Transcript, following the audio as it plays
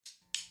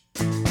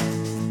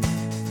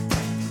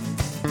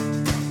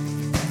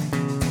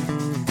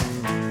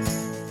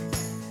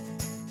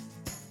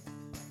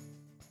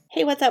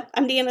Hey, what's up?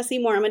 I'm Deanna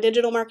Seymour. I'm a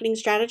digital marketing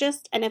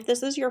strategist, and if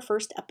this is your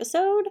first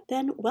episode,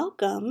 then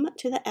welcome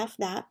to the F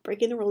That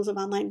Breaking the Rules of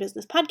Online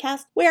Business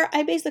podcast, where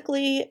I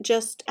basically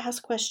just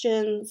ask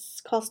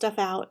questions, call stuff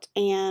out,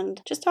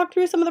 and just talk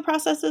through some of the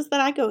processes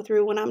that I go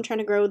through when I'm trying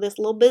to grow this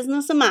little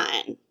business of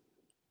mine.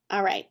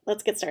 All right,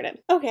 let's get started.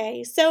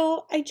 Okay,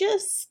 so I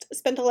just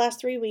spent the last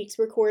 3 weeks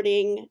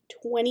recording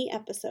 20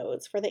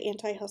 episodes for the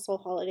Anti-Hustle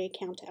Holiday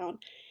Countdown.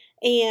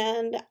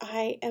 And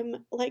I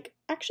am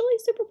actually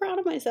super proud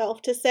of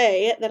myself to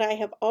say that I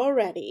have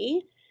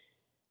already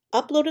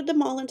uploaded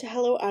them all into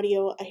Hello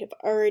Audio. I have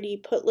already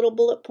put little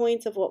bullet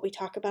points of what we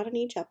talk about in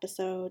each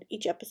episode.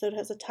 Each episode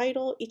has a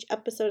title. Each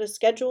episode is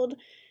scheduled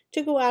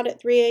to go out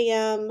at 3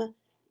 a.m.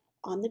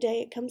 on the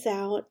day it comes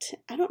out.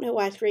 I don't know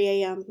why 3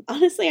 a.m.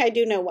 Honestly, I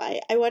do know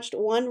why. I watched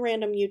one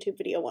random YouTube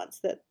video once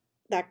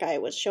that guy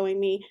was showing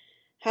me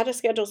how to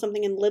schedule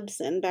something in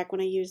Libsyn back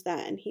when I used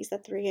that, and he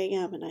said 3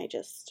 a.m. and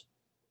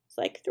it's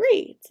like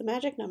 3. It's a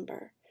magic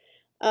number.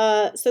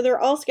 So they're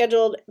all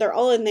scheduled. They're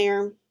all in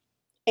there.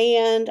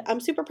 And I'm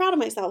super proud of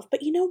myself.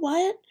 But you know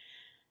what?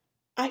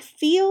 I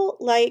feel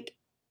like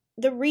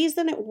the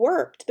reason it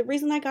worked, the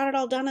reason I got it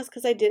all done is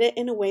because I did it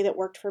in a way that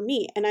worked for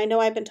me. And I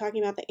know I've been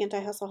talking about the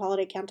Anti-Hustle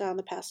Holiday Countdown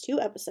the past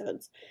 2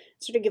 episodes,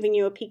 sort of giving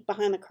you a peek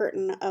behind the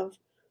curtain of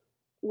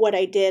what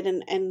I did.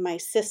 And my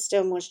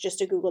system was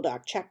just a Google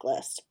Doc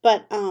checklist.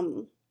 But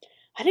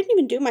I didn't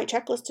even do my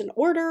checklist in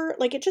order.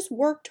 It just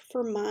worked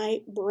for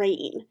my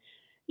brain.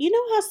 You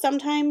know how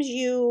sometimes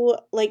you,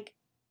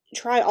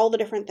 try all the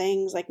different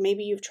things?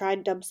 Maybe you've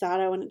tried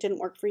Dubsado and it didn't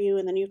work for you,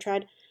 and then you've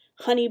tried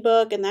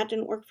HoneyBook and that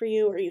didn't work for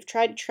you, or you've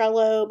tried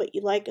Trello but you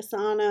like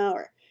Asana,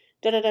 or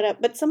da-da-da-da.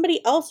 But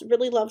somebody else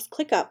really loves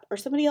ClickUp, or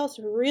somebody else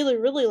really,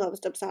 really loves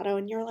Dubsado,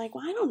 and you're like,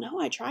 well, I don't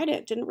know, I tried it.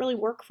 It didn't really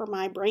work for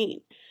my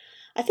brain.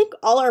 I think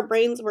all our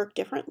brains work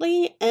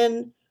differently,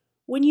 and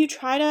when you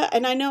try to,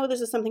 and I know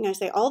this is something I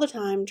say all the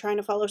time, trying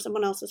to follow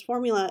someone else's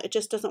formula, it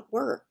just doesn't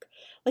work.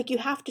 You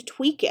have to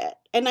tweak it.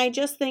 And I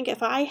just think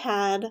if I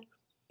had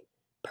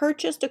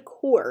purchased a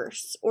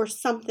course or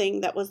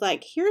something that was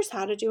here's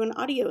how to do an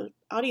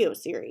audio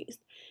series,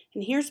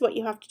 and here's what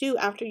you have to do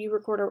after you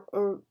record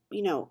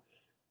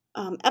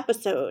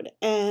episode,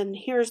 and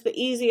here's the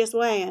easiest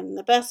way and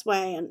the best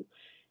way, and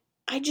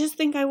I just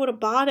think I would have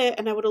bought it,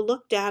 and I would have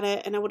looked at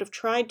it, and I would have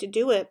tried to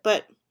do it,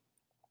 but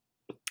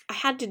I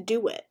had to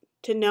do it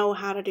to know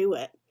how to do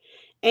it.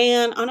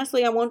 And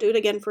honestly, I won't do it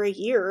again for a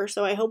year,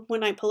 so I hope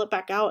when I pull it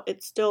back out,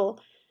 it still,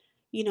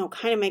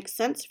 kind of makes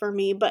sense for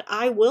me. But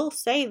I will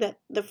say that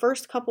the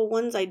first couple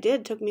ones I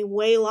did took me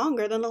way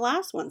longer than the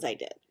last ones I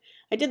did.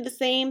 I did the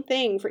same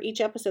thing for each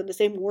episode, the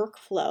same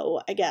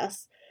workflow, I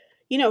guess,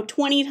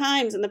 20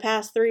 times in the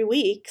past 3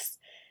 weeks.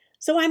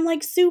 So I'm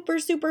super,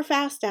 super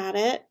fast at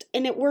it,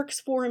 and it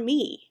works for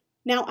me.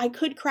 Now, I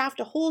could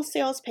craft a whole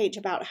sales page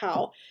about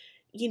how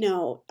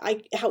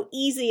how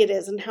easy it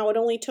is, and how it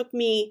only took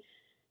me,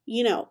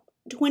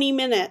 20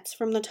 minutes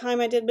from the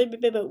time I did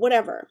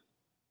whatever.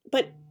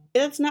 But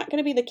that's not going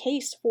to be the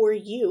case for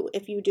you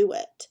if you do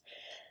it.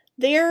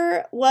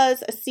 There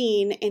was a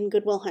scene in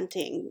Good Will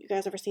Hunting. You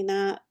guys ever seen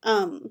that?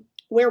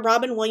 Where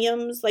Robin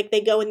Williams,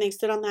 they go and they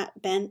sit on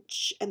that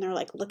bench and they're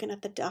looking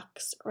at the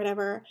ducks or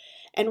whatever.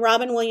 And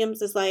Robin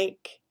Williams is I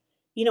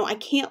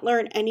can't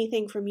learn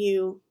anything from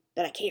you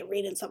that I can't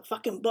read in some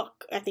fucking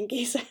book, I think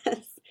he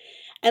says.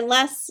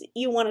 Unless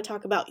you want to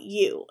talk about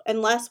you.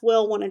 Unless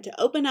Will wanted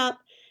to open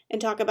up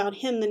and talk about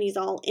him, then he's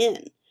all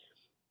in.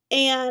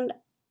 And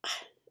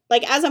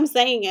as I'm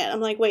saying it, I'm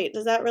wait,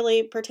 does that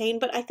really pertain?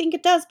 But I think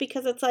it does,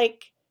 because it's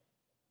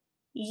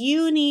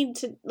you need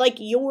to,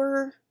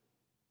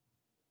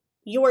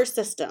 your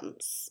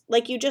systems.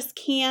 You just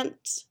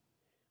can't,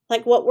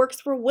 what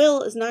works for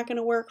Will is not going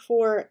to work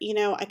for,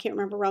 I can't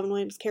remember Robin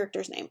Williams'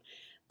 character's name.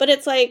 But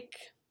it's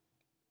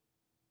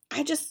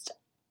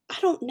I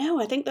don't know.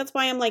 I think that's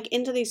why I'm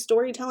into these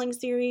storytelling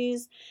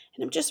series,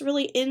 and I'm just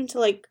really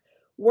into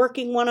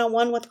working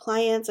one-on-one with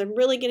clients and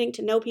really getting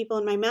to know people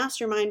in my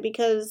mastermind,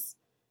 because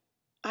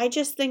I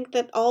just think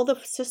that all the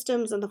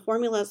systems and the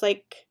formulas,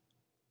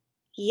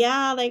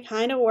 yeah, they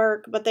kind of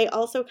work, but they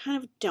also kind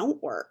of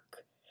don't work.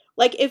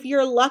 If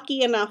you're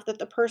lucky enough that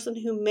the person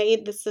who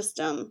made the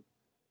system,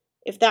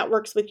 if that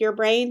works with your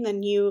brain,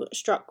 then you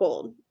struck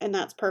gold, and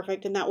that's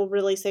perfect, and that will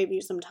really save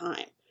you some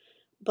time.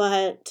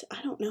 But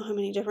I don't know how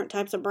many different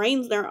types of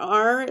brains there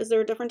are. Is there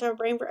a different type of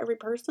brain for every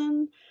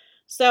person?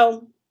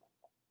 So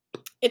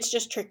it's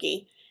just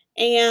tricky.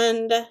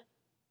 And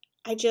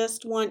I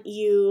just want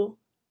you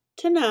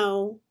to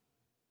know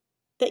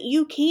that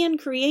you can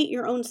create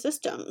your own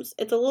systems.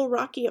 It's a little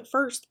rocky at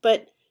first,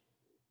 but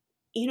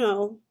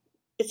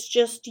it's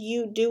just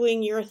you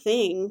doing your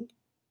thing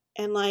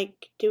and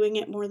doing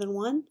it more than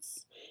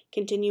once,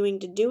 continuing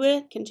to do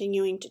it,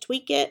 continuing to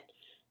tweak it.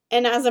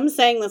 And as I'm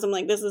saying this,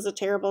 I'm this is a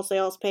terrible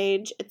sales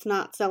page. It's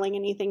not selling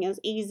anything as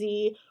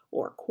easy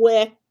or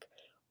quick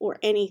or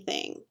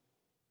anything.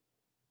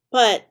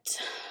 But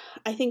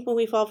I think when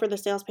we fall for the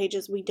sales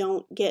pages, we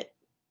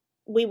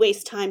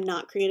waste time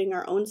not creating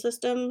our own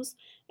systems,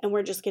 and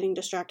we're just getting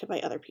distracted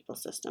by other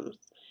people's systems.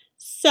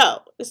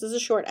 So this is a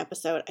short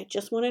episode. I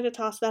just wanted to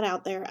toss that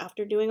out there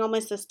after doing all my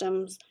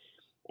systems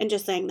and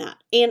just saying that.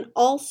 And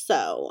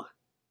also,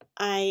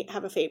 I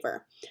have a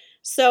favor.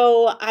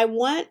 So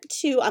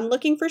I'm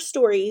looking for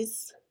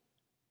stories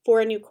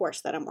for a new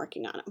course that I'm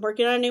working on. I'm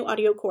working on a new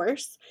audio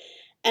course,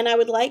 and I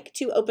would like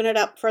to open it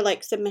up for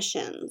like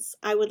submissions.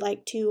 I would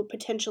like to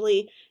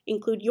potentially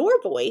include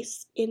your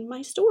voice in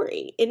my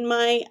story, in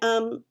my,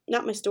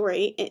 not my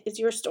story, it's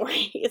your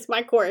story. It's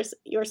my course,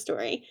 your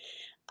story.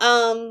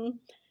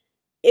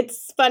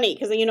 It's funny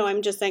because,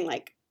 I'm just saying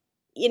like,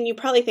 and you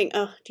probably think,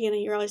 oh,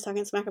 Deanna, you're always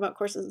talking smack about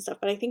courses and stuff,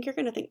 but I think you're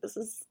going to think this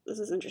is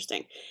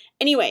interesting.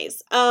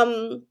 Anyways,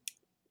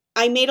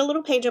 I made a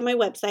little page on my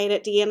website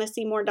at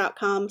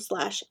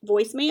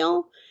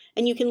deannaseymour.com/voicemail,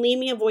 and you can leave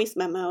me a voice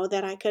memo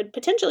that I could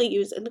potentially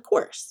use in the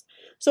course.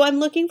 So I'm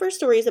looking for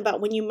stories about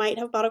when you might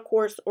have bought a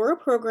course or a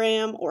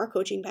program or a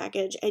coaching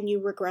package and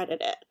you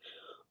regretted it,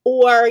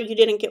 or you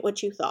didn't get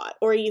what you thought,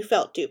 or you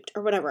felt duped,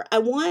 or whatever.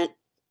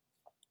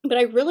 But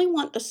I really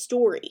want the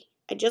story.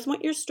 I just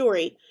want your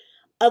story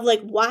of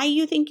like why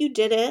you think you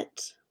did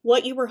it,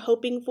 what you were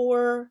hoping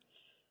for,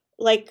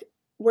 like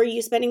were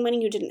you spending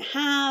money you didn't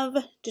have?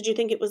 Did you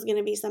think it was going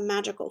to be some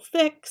magical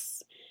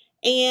fix?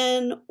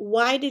 And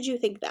why did you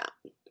think that?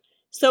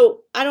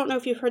 So I don't know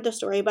if you've heard the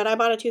story, but I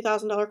bought a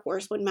 $2,000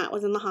 course when Matt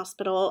was in the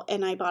hospital,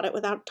 and I bought it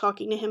without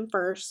talking to him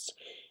first.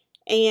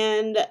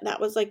 And that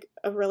was like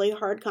a really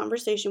hard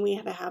conversation we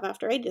had to have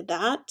after I did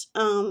that.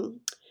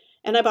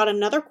 And I bought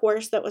another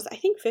course that was, I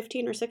think,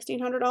 $1,500 or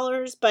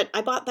 $1,600, but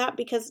I bought that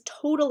because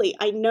totally,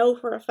 I know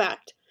for a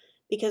fact,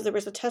 because there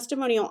was a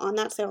testimonial on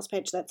that sales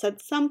page that said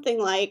something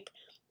like,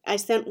 I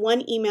sent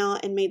one email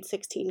and made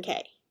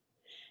 $16K.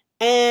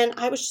 And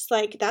I was just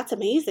like, that's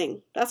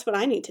amazing. That's what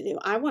I need to do.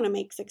 I want to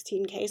make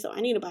 $16K, so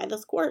I need to buy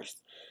this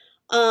course.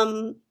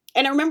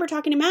 And I remember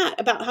talking to Matt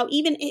about how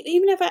even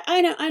if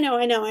I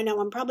know,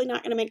 I'm probably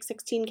not going to make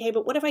 $16K,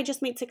 but what if I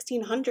just made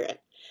 $1,600?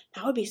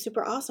 That would be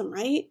super awesome,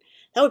 right?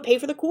 That would pay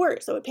for the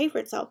course. That would pay for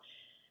itself.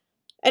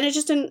 And it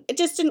just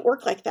didn't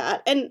work like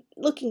that. And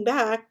looking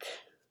back,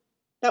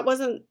 that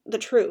wasn't the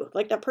truth.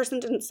 Like that person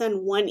didn't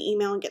send one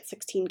email and get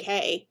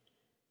 $16K.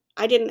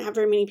 I didn't have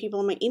very many people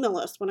on my email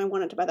list when I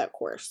wanted to buy that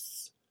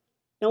course.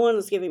 No one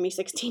was giving me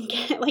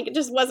 $16K. Like it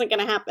just wasn't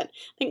going to happen. I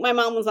think my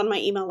mom was on my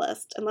email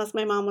list, unless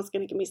my mom was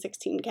going to give me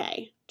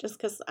 $16K, just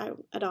because I'm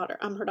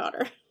her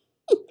daughter.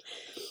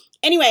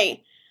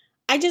 Anyway,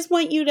 I just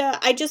want you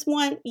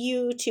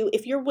to,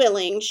 if you're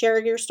willing, share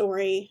your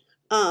story,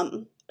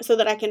 so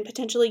that I can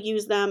potentially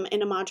use them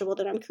in a module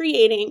that I'm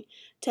creating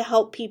to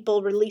help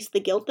people release the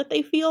guilt that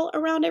they feel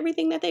around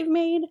everything that they've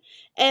made.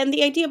 And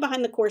the idea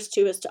behind the course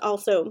too is to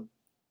also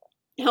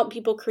help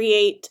people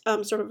create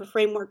sort of a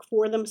framework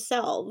for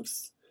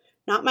themselves,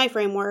 not my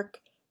framework,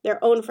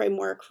 their own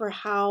framework for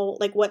how,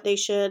 like what they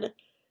should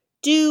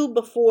do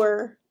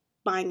before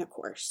buying a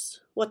course,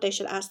 what they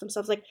should ask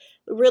themselves, like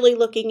really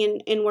looking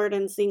inward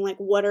and seeing like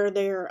what are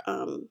their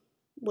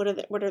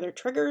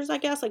triggers, I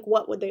guess, like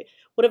what have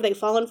they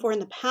fallen for in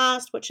the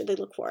past? What should they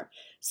look for?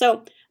 So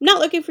I'm not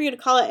looking for you to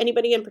call out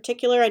anybody in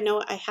particular. I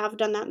know I have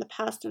done that in the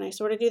past and I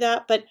sort of do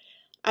that, but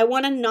I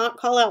want to not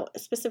call out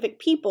specific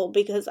people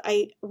because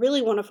I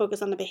really want to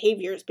focus on the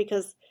behaviors,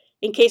 because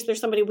in case there's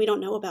somebody we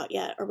don't know about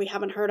yet or we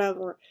haven't heard of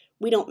or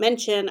we don't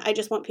mention, I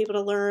just want people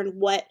to learn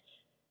what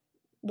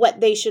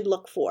they should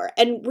look for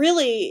and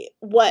really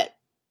what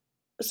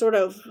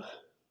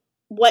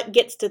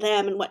gets to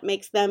them and what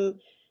makes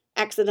them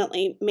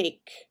accidentally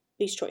make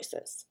these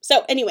choices.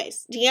 So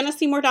anyways,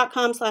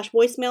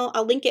 deannaseymour.com/voicemail.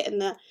 I'll link it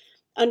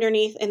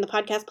underneath in the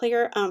podcast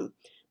player.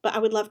 But I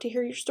would love to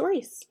hear your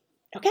stories.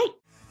 Okay.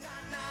 Na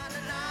na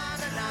na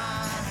na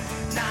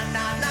na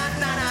na na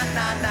na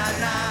na na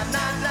na na.